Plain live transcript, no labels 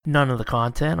None of the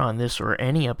content on this or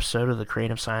any episode of the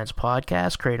Kratom Science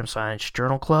Podcast, Kratom Science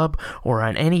Journal Club, or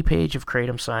on any page of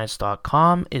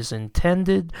KratomScience.com is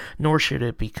intended, nor should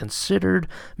it be considered,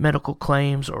 medical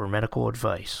claims or medical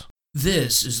advice.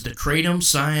 This is the Kratom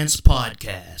Science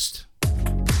Podcast.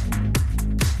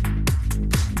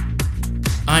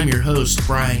 I'm your host,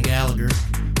 Brian Gallagher,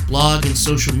 blog and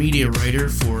social media writer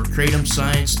for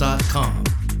KratomScience.com,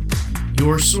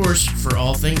 your source for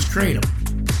all things Kratom.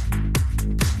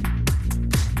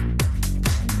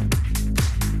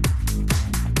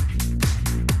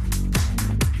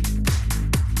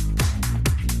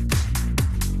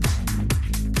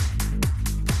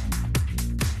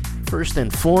 First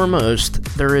and foremost,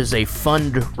 there is a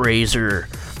fundraiser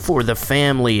for the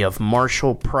family of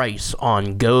Marshall Price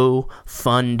on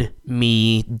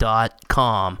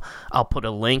GoFundMe.com. I'll put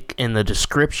a link in the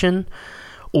description,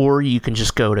 or you can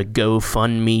just go to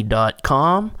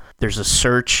GoFundMe.com. There's a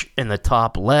search in the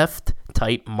top left,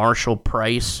 type Marshall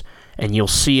Price, and you'll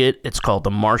see it. It's called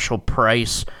the Marshall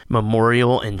Price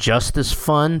Memorial and Justice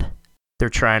Fund. They're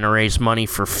trying to raise money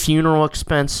for funeral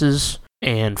expenses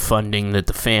and funding that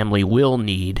the family will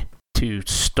need to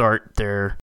start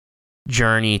their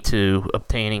journey to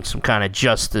obtaining some kind of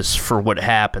justice for what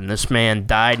happened. This man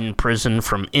died in prison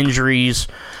from injuries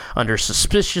under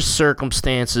suspicious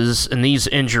circumstances, and these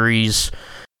injuries,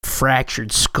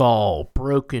 fractured skull,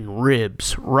 broken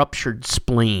ribs, ruptured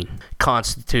spleen,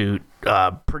 constitute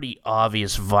pretty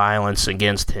obvious violence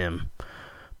against him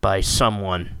by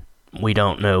someone we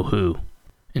don't know who.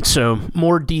 And so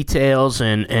more details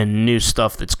and new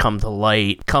stuff that's come to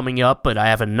light coming up, but I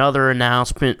have another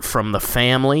announcement from the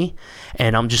family,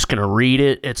 and I'm just going to read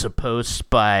it. It's a post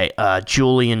by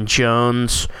Julian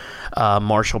Jones,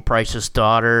 Marshall Price's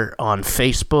daughter, on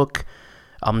Facebook.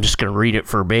 I'm just going to read it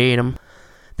verbatim.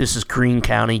 This is Greene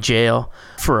County Jail.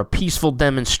 For a peaceful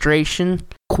demonstration,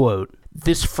 quote,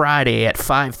 "This Friday at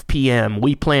 5 p.m.,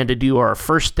 we plan to do our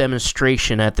first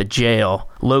demonstration at the jail,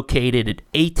 located at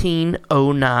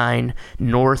 1809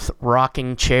 North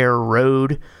Rocking Chair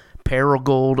Road,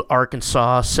 Paragould,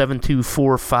 Arkansas,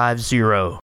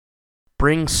 72450.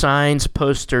 Bring signs,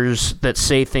 posters that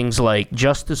say things like,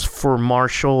 'Justice for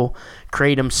Marshall,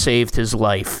 Kratom saved his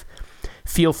life.'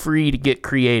 Feel free to get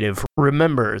creative.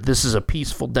 Remember, this is a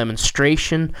peaceful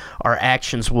demonstration. Our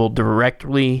actions will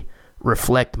directly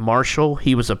reflect Marshall.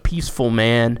 He was a peaceful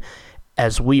man,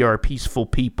 as we are peaceful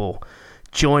people.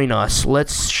 Join us.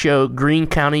 Let's show Greene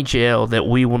County Jail that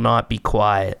we will not be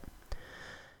quiet."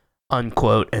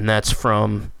 Unquote. And that's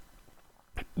from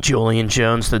Julian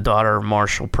Jones, the daughter of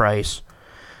Marshall Price.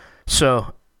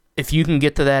 So if you can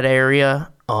get to that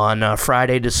area on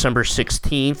Friday, December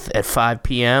 16th at 5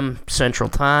 p.m. Central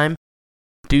Time,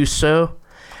 do so.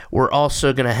 We're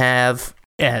also going to have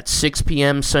at 6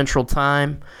 p.m. Central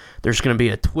Time, there's going to be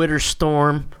a Twitter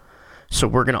storm, so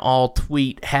we're going to all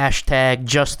tweet hashtag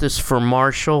Justice for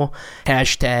Marshall,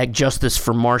 hashtag Justice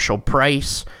for Marshall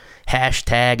Price,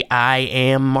 hashtag I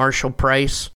am Marshall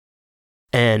Price,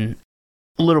 and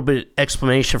a little bit of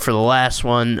explanation for the last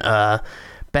one.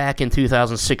 Back in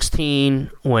 2016,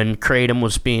 when Kratom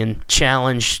was being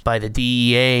challenged by the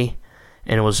DEA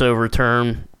and it was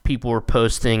overturned, people were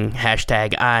posting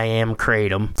hashtag I am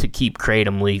Kratom to keep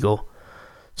Kratom legal.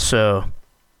 So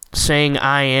saying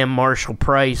I am Marshall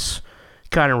Price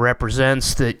kind of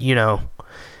represents that, you know,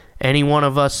 any one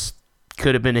of us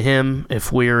could have been him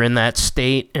if we were in that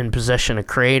state in possession of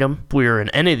Kratom. If we were in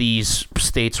any of these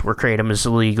states where Kratom is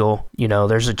illegal, you know,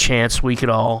 there's a chance we could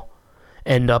all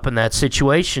end up in that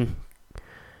situation,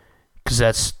 because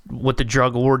that's what the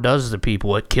drug war does to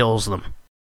people. It kills them.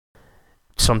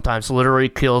 Sometimes literally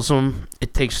kills them.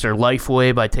 It takes their life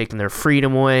away by taking their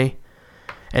freedom away.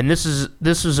 And this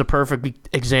is a perfect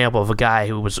example of a guy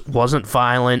who wasn't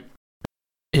violent.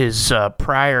 His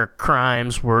prior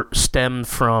crimes stemmed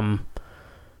from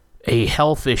a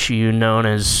health issue known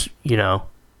as, you know,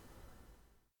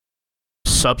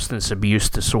 substance abuse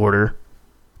disorder.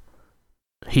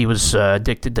 He was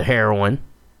addicted to heroin,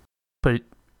 but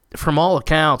from all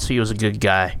accounts, he was a good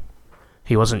guy.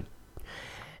 He wasn't,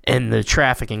 and the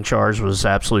trafficking charge was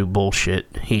absolute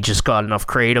bullshit. He just got enough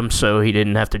Kratom so he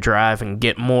didn't have to drive and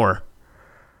get more,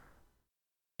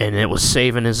 and it was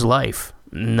saving his life,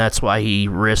 and that's why he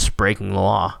risked breaking the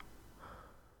law.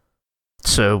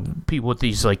 So people with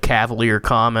these like cavalier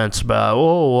comments about,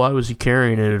 oh, why was he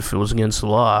carrying it if it was against the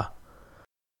law?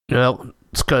 Well,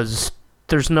 it's because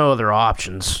there's no other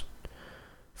options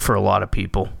for a lot of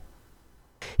people.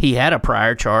 He had a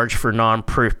prior charge for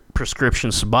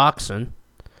non-prescription Suboxone,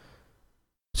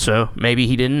 so maybe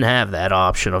he didn't have that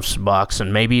option of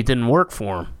Suboxone. Maybe it didn't work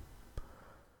for him.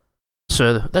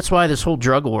 So that's why this whole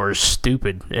drug war is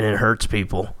stupid and it hurts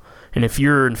people. And if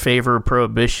you're in favor of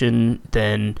prohibition,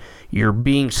 then you're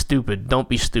being stupid. Don't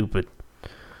be stupid.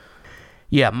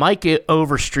 Yeah, Mike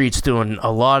Overstreet's doing a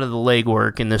lot of the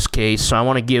legwork in this case, so I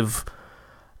want to give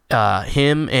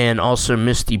him and also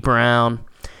Misty Brown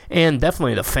and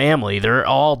definitely the family, they're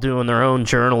all doing their own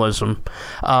journalism.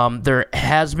 There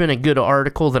has been a good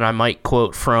article that I might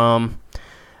quote from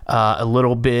a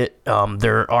little bit.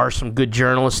 There are some good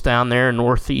journalists down there in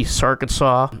Northeast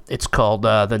Arkansas. It's called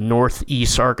the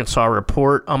Northeast Arkansas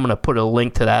Report. I'm going to put a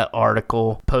link to that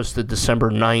article posted December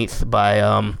 9th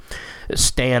by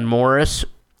Stan Morris.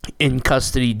 In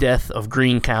custody death of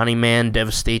Greene County man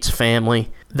devastates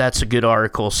family. That's a good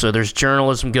article. So there's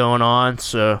journalism going on.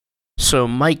 So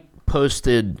Mike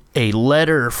posted a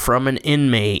letter from an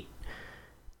inmate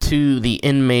to the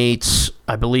inmate's,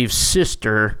 I believe,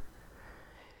 sister,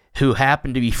 who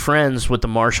happened to be friends with the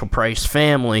Marshall Price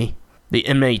family. The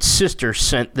inmate's sister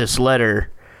sent this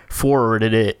letter,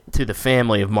 forwarded it to the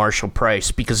family of Marshall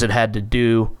Price because it had to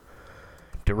do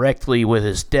directly with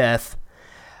his death.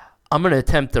 I'm going to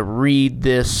attempt to read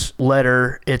this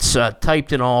letter. It's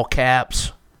typed in all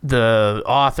caps. The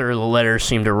author of the letter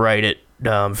seemed to write it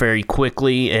very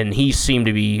quickly, and he seemed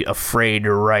to be afraid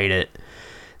to write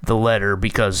the letter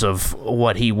because of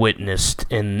what he witnessed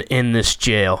in this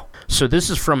jail. So this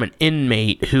is from an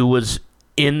inmate who was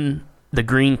in the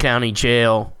Greene County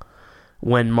jail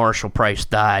when Marshall Price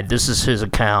died. This is his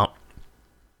account.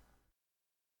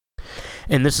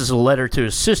 And this is a letter to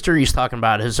his sister. He's talking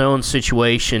about his own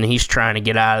situation. He's trying to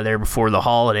get out of there before the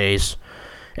holidays,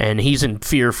 and he's in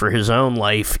fear for his own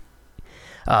life.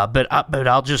 But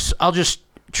I'll just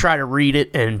try to read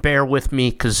it, and bear with me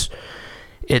because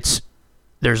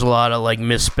there's a lot of like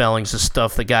misspellings and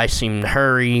stuff. The guy seemed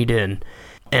hurried, and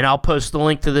I'll post the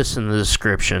link to this in the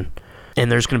description.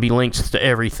 And there's going to be links to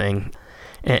everything,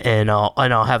 and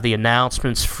I'll have the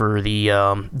announcements for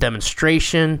the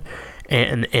demonstration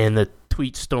and the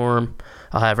tweet storm.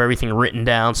 I'll have everything written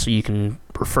down so you can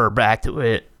refer back to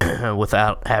it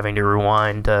without having to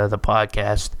rewind the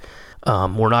podcast.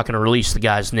 We're not going to release the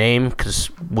guy's name because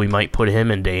we might put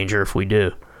him in danger if we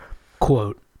do.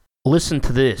 Quote, "Listen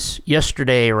to this.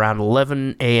 Yesterday around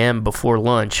 11 a.m. before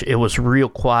lunch, it was real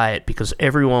quiet because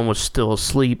everyone was still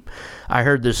asleep. I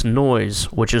heard this noise,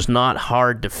 which is not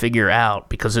hard to figure out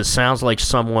because it sounds like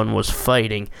someone was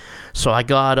fighting. So I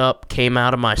got up, came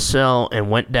out of my cell, and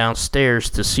went downstairs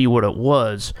to see what it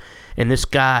was. And this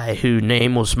guy, whose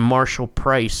name was Marshall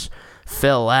Price,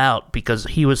 fell out because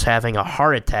he was having a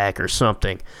heart attack or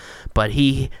something. But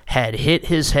he had hit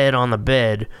his head on the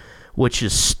bed, which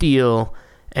is steel,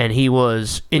 and he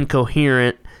was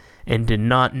incoherent and did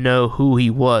not know who he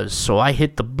was. So I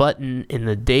hit the button in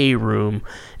the day room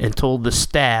and told the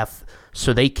staff,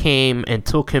 so they came and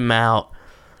took him out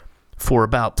for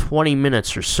about 20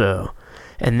 minutes or so.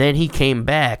 And then he came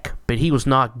back, but he was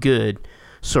not good.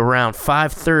 So around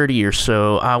 5:30 or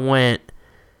so, I went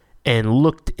and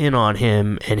looked in on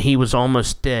him, and he was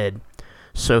almost dead.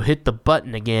 So hit the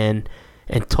button again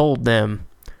and told them.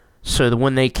 So that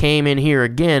when they came in here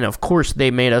again, of course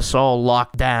they made us all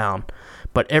lock down.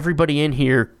 But everybody in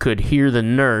here could hear the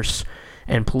nurse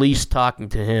and police talking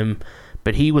to him.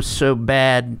 But he was so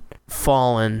bad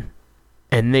fallen,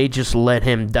 and they just let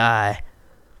him die.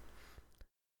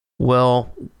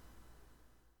 Well,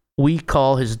 we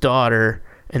call his daughter,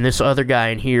 and this other guy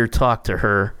in here talked to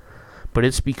her. But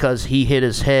it's because he hit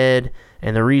his head,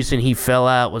 and the reason he fell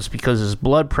out was because his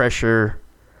blood pressure,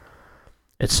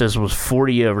 it says, was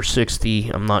 40/60.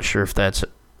 I'm not sure if that's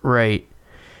right.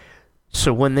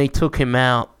 So when they took him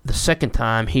out the second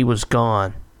time, he was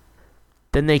gone.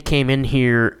 Then they came in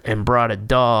here and brought a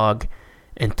dog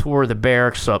and tore the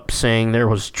barracks up, saying there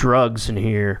was drugs in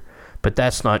here. But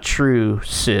that's not true,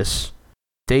 sis.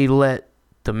 They let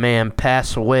the man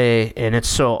pass away, and it's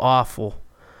so awful.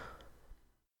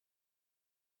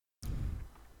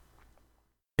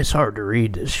 It's hard to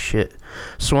read this shit.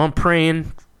 So I'm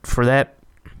praying for that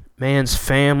man's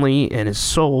family and his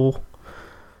soul,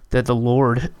 that the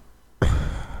Lord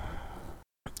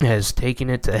has taken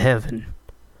it to heaven.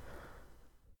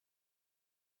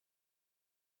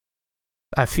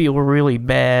 I feel really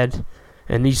bad,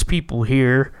 and these people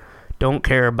here don't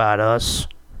care about us,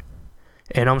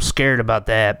 and I'm scared about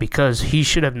that because he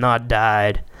should have not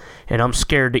died, and I'm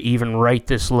scared to even write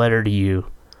this letter to you.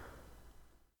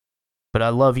 But I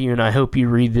love you, and I hope you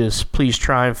read this. Please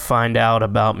try and find out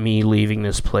about me leaving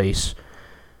this place.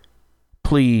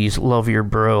 Please love your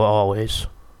bro always."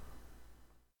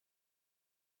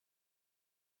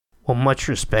 Well, much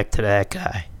respect to that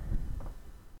guy.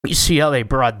 You see how they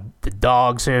brought the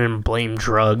dogs in and blamed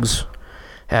drugs?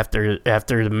 after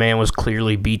the man was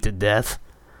clearly beat to death.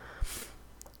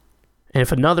 And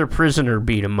if another prisoner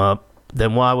beat him up,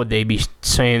 then why would they be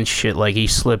saying shit like he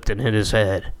slipped and hit his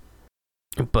head?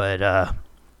 But,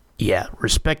 yeah,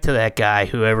 respect to that guy,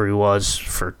 whoever he was,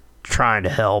 for trying to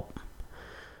help.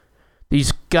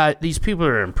 These people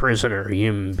that are in prison are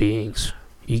human beings.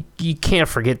 You can't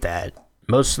forget that.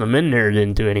 Most of them in there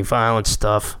didn't do any violent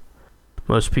stuff.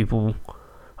 Most people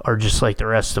are just like the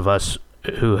rest of us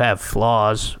who have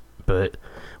flaws, but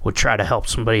would try to help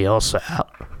somebody else out.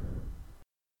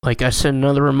 Like I said,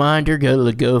 another reminder, go to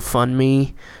the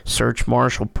GoFundMe, search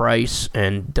Marshall Price,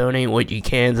 and donate what you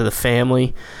can to the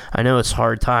family. I know it's a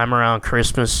hard time around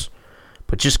Christmas,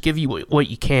 but just give you what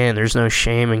you can. There's no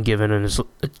shame in giving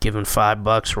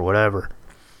 $5 or whatever.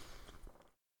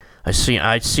 I see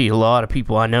a lot of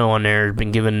people I know on there have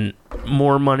been giving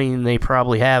more money than they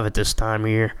probably have at this time of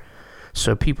year.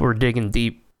 So people are digging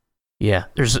deep. Yeah,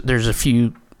 there's a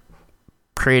few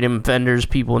Kratom vendors,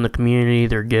 people in the community,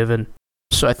 they're giving.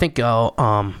 So I think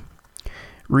I'll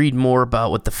read more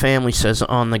about what the family says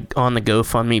on the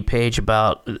GoFundMe page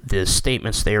about the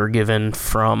statements they were given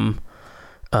from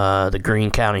the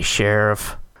Greene County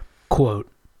Sheriff. Quote,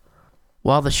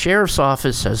 while the Sheriff's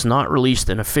Office has not released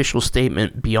an official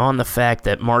statement beyond the fact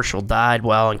that Marshall died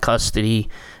while in custody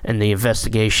and the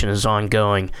investigation is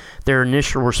ongoing, their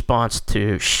initial response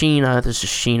to Sheena, this is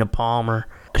Sheena Palmer,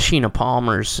 Sheena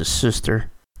Palmer's his sister,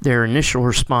 their initial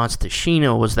response to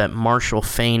Sheena was that Marshall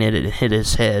fainted and hit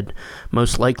his head,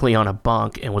 most likely on a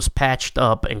bunk, and was patched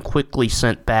up and quickly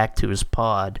sent back to his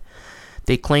pod.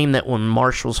 They claim that when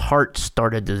Marshall's heart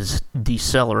started to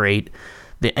decelerate,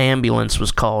 the ambulance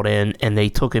was called in and they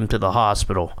took him to the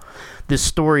hospital. This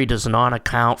story does not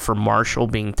account for Marshall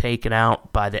being taken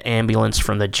out by the ambulance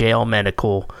from the jail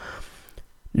medical,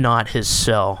 not his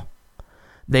cell.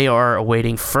 They are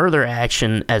awaiting further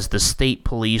action as the state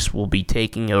police will be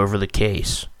taking over the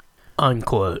case.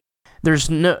 Unquote. There's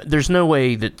no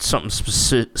way that something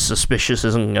suspicious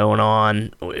isn't going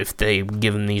on if they've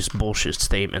given these bullshit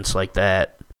statements like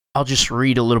that. I'll just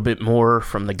read a little bit more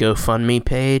from the GoFundMe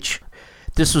page.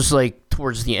 This was like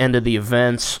towards the end of the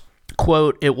events.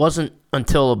 Quote, it wasn't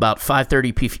until about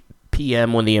 5:30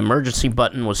 p.m. when the emergency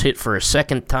button was hit for a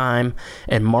second time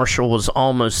and Marshall was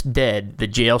almost dead, the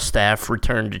jail staff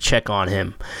returned to check on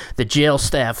him. The jail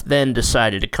staff then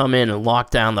decided to come in and lock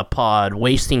down the pod,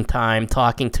 wasting time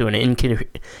talking to an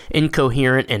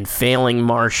incoherent and failing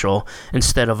Marshall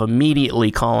instead of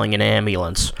immediately calling an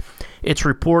ambulance. It's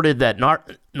reported that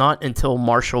not until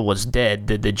Marshall was dead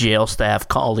did the jail staff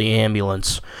call the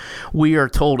ambulance. We are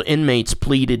told inmates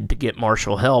pleaded to get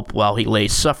Marshall help while he lay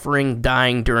suffering,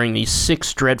 dying during these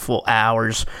 6 dreadful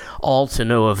hours, all to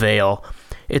no avail.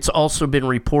 It's also been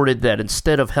reported that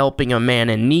instead of helping a man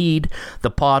in need,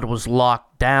 the pod was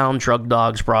locked down, drug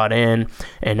dogs brought in,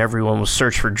 and everyone was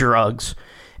searched for drugs.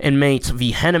 Inmates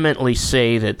vehemently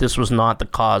say that this was not the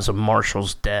cause of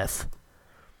Marshall's death.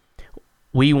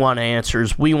 We want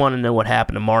answers. We want to know what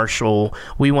happened to Marshall.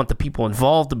 We want the people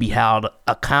involved to be held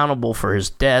accountable for his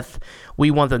death.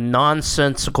 We want the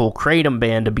nonsensical Kratom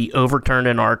ban to be overturned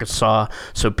in Arkansas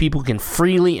so people can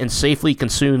freely and safely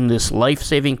consume this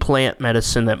life-saving plant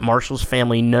medicine that Marshall's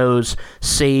family knows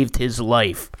saved his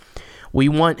life. We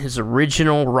want his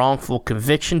original wrongful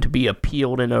conviction to be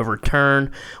appealed and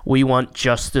overturned. We want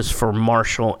justice for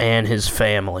Marshall and his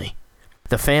family.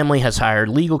 The family has hired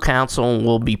legal counsel and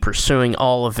will be pursuing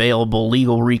all available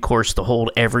legal recourse to hold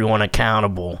everyone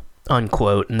accountable,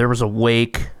 unquote. And there was a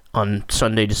wake on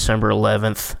Sunday, December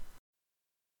 11th.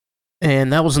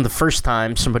 And that wasn't the first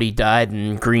time somebody died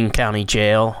in Greene County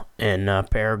Jail in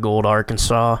Paragould,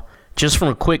 Arkansas. Just from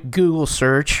a quick Google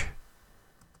search,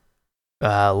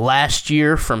 last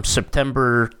year from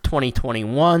September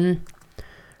 2021,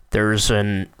 there's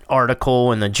an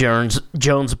article in the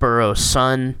Jonesboro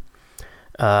Sun.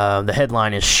 The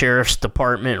headline is Sheriff's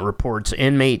Department reports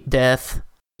inmate death.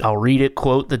 I'll read it.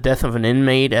 Quote, the death of an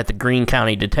inmate at the Greene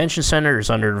County Detention Center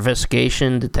is under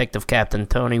investigation. Detective Captain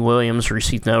Tony Williams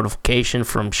received notification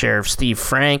from Sheriff Steve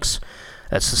Franks,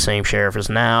 that's the same sheriff as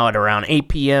now, at around 8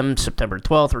 p.m. September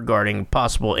 12th regarding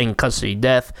possible in-custody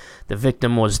death. The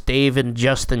victim was David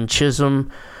Justin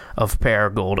Chisholm of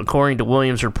Paragould. According to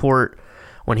Williams' report,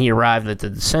 when he arrived at the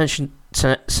detention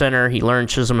center, he learned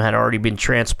Chisholm had already been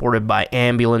transported by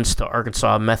ambulance to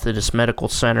Arkansas Methodist Medical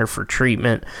Center for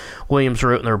treatment. Williams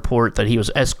wrote in the report that he was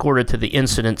escorted to the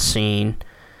incident scene,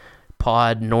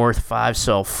 Pod North 5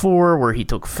 Cell 4, where he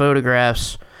took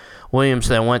photographs. Williams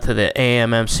then went to the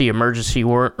AMMC emergency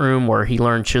room where he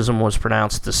learned Chisholm was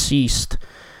pronounced deceased.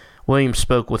 Williams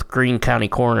spoke with Greene County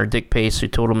Coroner Dick Pace, who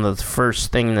told him that the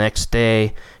first thing the next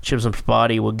day, Chisholm's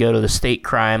body would go to the state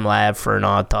crime lab for an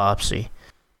autopsy.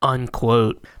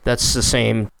 Unquote. That's the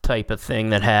same type of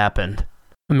thing that happened.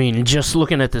 I mean, just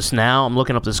looking at this now, I'm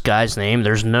looking up this guy's name.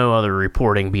 There's no other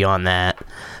reporting beyond that.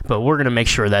 But we're going to make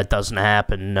sure that doesn't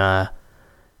happen to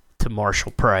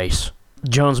Marshall Price.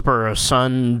 Jonesboro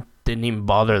Sun didn't even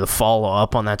bother to follow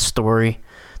up on that story.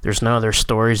 There's no other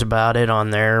stories about it on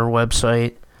their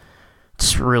website.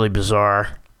 It's really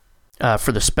bizarre.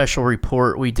 For the special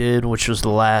report we did, which was the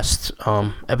last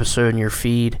episode in your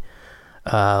feed,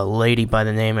 a lady by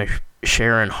the name of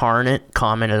Sharon Harnett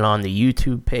commented on the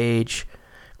YouTube page,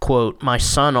 quote, "My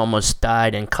son almost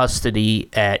died in custody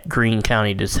at Greene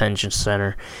County Detention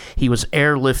Center. He was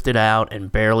airlifted out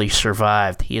and barely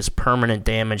survived. He has permanent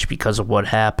damage because of what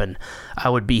happened. I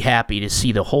would be happy to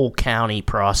see the whole county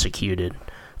prosecuted,"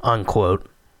 unquote.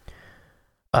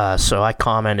 So I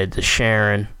commented to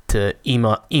Sharon to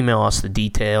email us the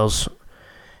details.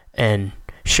 And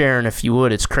Sharon, if you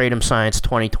would, it's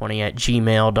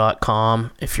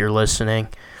kratomscience2020@gmail.com if you're listening.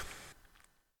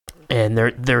 And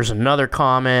there's another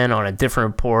comment on a different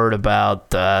report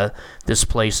about this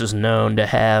place is known to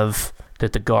have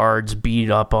that the guards beat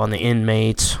up on the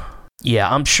inmates. Yeah,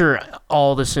 I'm sure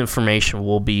all this information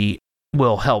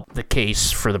will help the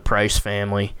case for the Price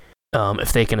family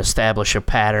if they can establish a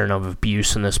pattern of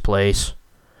abuse in this place.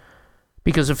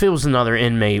 Because if it was another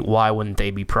inmate, why wouldn't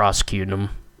they be prosecuting them?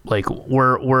 Like,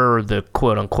 where are the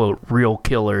quote-unquote real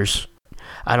killers?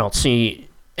 I don't see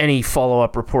any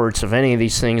follow-up reports of any of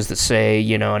these things that say,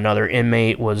 another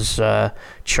inmate was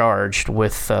charged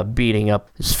with beating up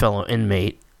his fellow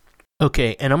inmate.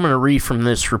 Okay, and I'm going to read from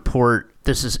this report.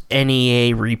 This is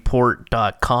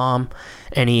NEAreport.com.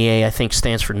 NEA, I think,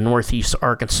 stands for Northeast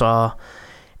Arkansas.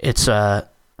 It's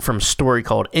from a story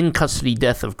called "In Custody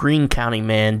Death of Greene County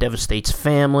Man Devastates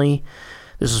Family."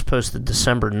 This was posted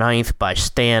December 9th by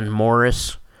Stan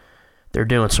Morris. They're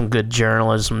doing some good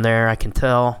journalism there, I can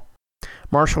tell.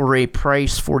 Marshall Ray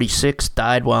Price, 46,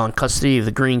 died while in custody of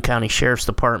the Greene County Sheriff's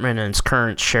Department and its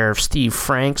current sheriff, Steve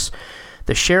Franks.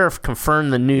 The sheriff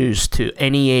confirmed the news to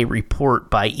NEA Report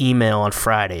by email on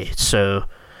Friday, so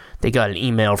they got an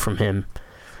email from him.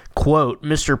 Quote,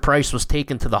 "Mr. Price was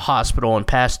taken to the hospital and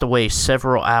passed away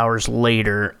several hours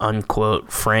later,"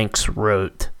 unquote, Franks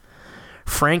wrote.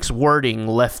 Frank's wording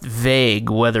left vague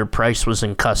whether Price was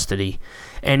in custody.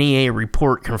 NEA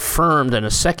Report confirmed in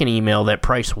a second email that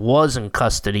Price was in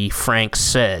custody, Franks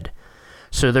said.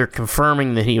 So they're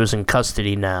confirming that he was in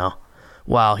custody now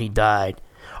while he died.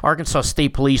 Arkansas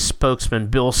State Police spokesman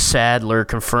Bill Sadler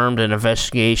confirmed an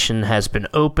investigation has been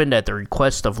opened at the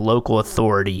request of local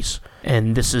authorities.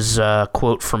 And this is a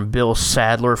quote from Bill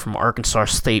Sadler from Arkansas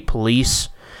State Police.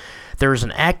 "There is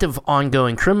an active,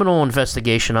 ongoing criminal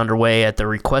investigation underway at the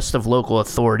request of local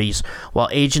authorities. While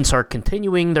agents are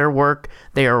continuing their work,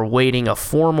 they are awaiting a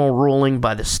formal ruling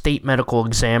by the state medical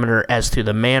examiner as to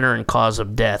the manner and cause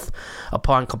of death.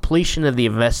 Upon completion of the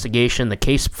investigation, the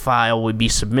case file will be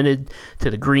submitted to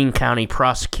the Greene County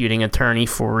prosecuting attorney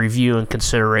for review and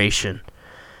consideration,"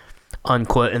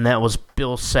 unquote. And that was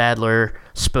Bill Sadler,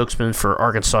 spokesman for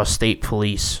Arkansas State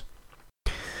Police.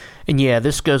 And yeah,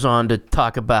 this goes on to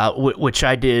talk about, which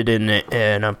I did in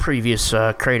a previous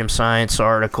Kratom Science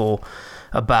article,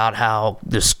 about how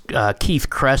this Keith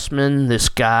Cressman, this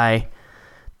guy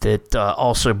that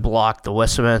also blocked the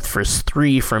West Memphis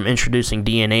 3 from introducing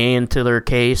DNA into their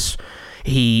case,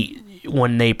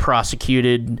 when they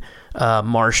prosecuted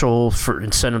Marshall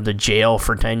and sent him to jail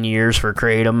for 10 years for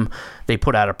Kratom, they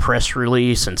put out a press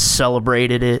release and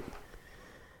celebrated it,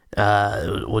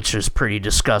 which is pretty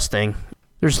disgusting.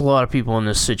 There's a lot of people in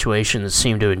this situation that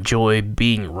seem to enjoy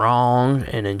being wrong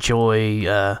and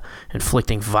enjoy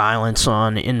inflicting violence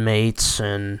on inmates,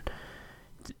 and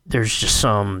there's just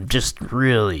some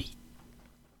really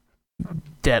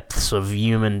depths of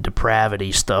human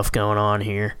depravity stuff going on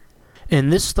here.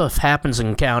 And this stuff happens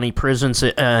in county prisons.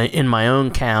 In my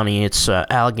own county, it's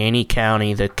Allegheny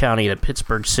County, the county that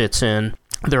Pittsburgh sits in.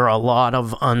 There are a lot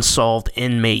of unsolved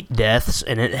inmate deaths,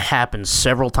 and it happens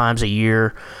several times a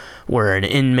year, where an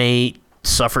inmate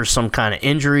suffers some kind of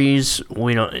injuries.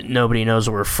 Nobody knows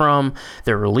where from.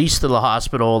 They're released to the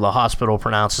hospital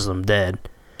pronounces them dead.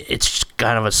 It's just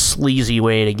kind of a sleazy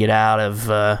way to get out of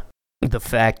the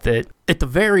fact that, at the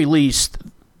very least,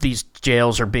 these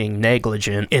jails are being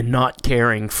negligent in not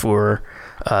caring for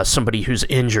somebody who's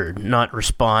injured, not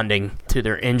responding to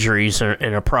their injuries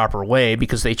in a proper way,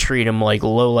 because they treat them like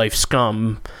low-life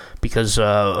scum because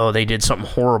they did something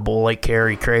horrible like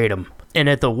carry Kratom. And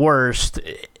at the worst,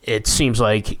 it seems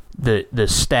like the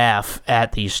staff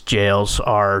at these jails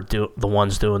are the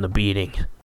ones doing the beating.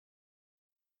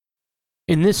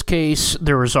 In this case,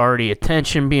 there was already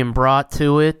attention being brought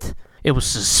to it. It was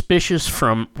suspicious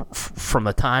from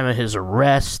the time of his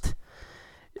arrest.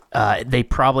 They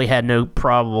probably had no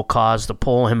probable cause to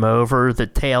pull him over. The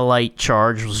taillight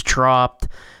charge was dropped.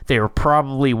 They were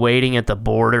probably waiting at the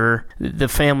border. The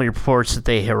family reports that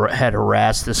they had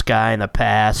harassed this guy in the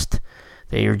past.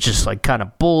 They were just like kind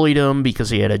of bullied him because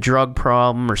he had a drug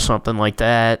problem or something like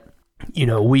that. You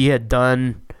know, we had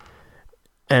done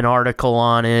an article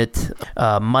on it.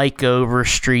 Mike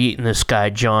Overstreet and this guy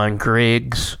John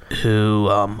Griggs, who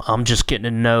I'm just getting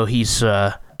to know. He's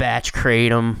Batch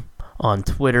Kratom on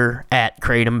Twitter, at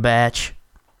Kratom Batch.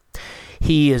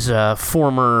 He is a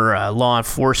former law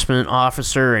enforcement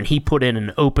officer, and he put in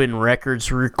an open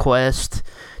records request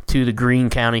to the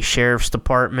Greene County Sheriff's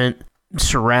Department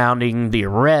surrounding the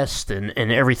arrest and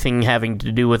everything having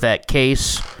to do with that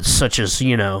case, such as,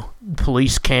 you know,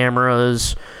 police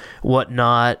cameras,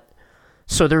 whatnot.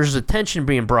 So there's attention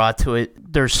being brought to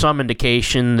it. There's some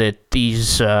indication that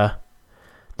these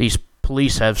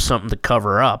police have something to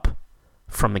cover up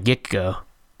from the get-go.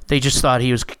 They just thought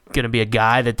he was going to be a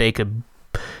guy that they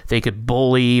could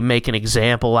bully, make an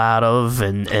example out of,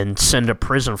 and send to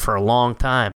prison for a long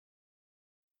time.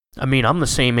 I mean, I'm the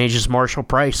same age as Marshall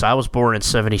Price. I was born in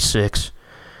 76.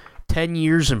 10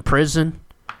 years in prison,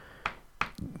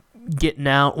 getting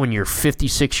out when you're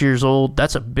 56 years old,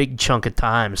 that's a big chunk of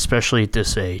time, especially at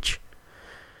this age.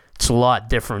 It's a lot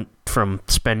different from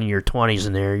spending your 20s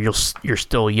in there. You're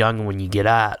still young when you get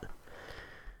out.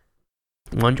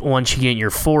 Once you get in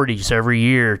your 40s, every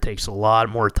year takes a lot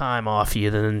more time off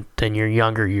you than your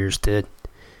younger years did.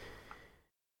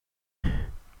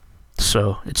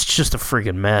 So it's just a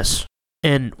friggin' mess,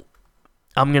 and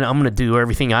I'm gonna do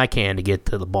everything I can to get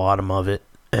to the bottom of it.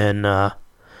 And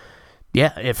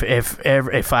yeah, if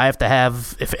I have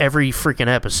to if every freaking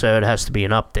episode has to be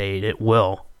an update, it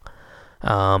will.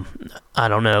 I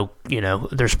don't know, you know,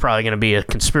 there's probably going to be a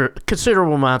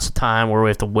considerable amounts of time where we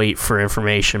have to wait for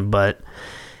information, but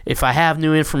if I have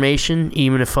new information,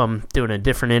 even if I'm doing a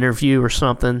different interview or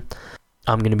something,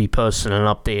 I'm going to be posting an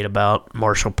update about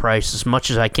Marshall Price as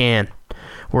much as I can.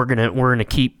 We're going to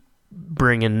keep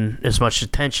bringing as much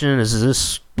attention as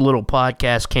this little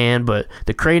podcast can, but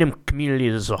the Kratom community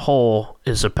as a whole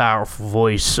is a powerful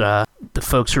voice. The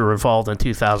folks who were involved in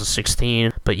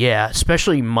 2016, but yeah,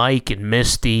 especially Mike and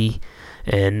Misty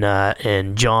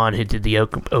and John, who did the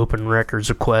open records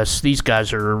request. These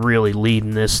guys are really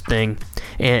leading this thing,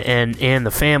 and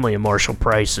the family of Marshall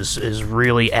Price is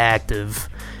really active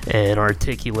and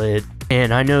articulate,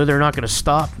 and I know they're not going to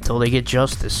stop until they get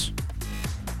justice.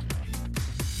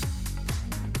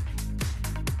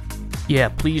 Yeah,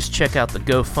 please check out the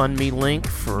GoFundMe link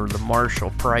for the Marshall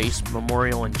Price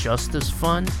Memorial and Justice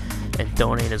Fund and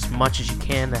donate as much as you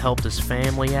can to help this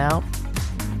family out.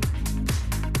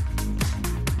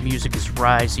 Music is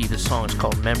Risey. The song is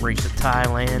called Memories of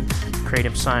Thailand.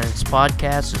 Kratom Science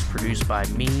Podcast is produced by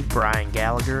me, Brian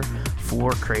Gallagher,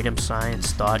 for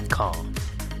KratomScience.com.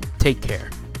 Take care.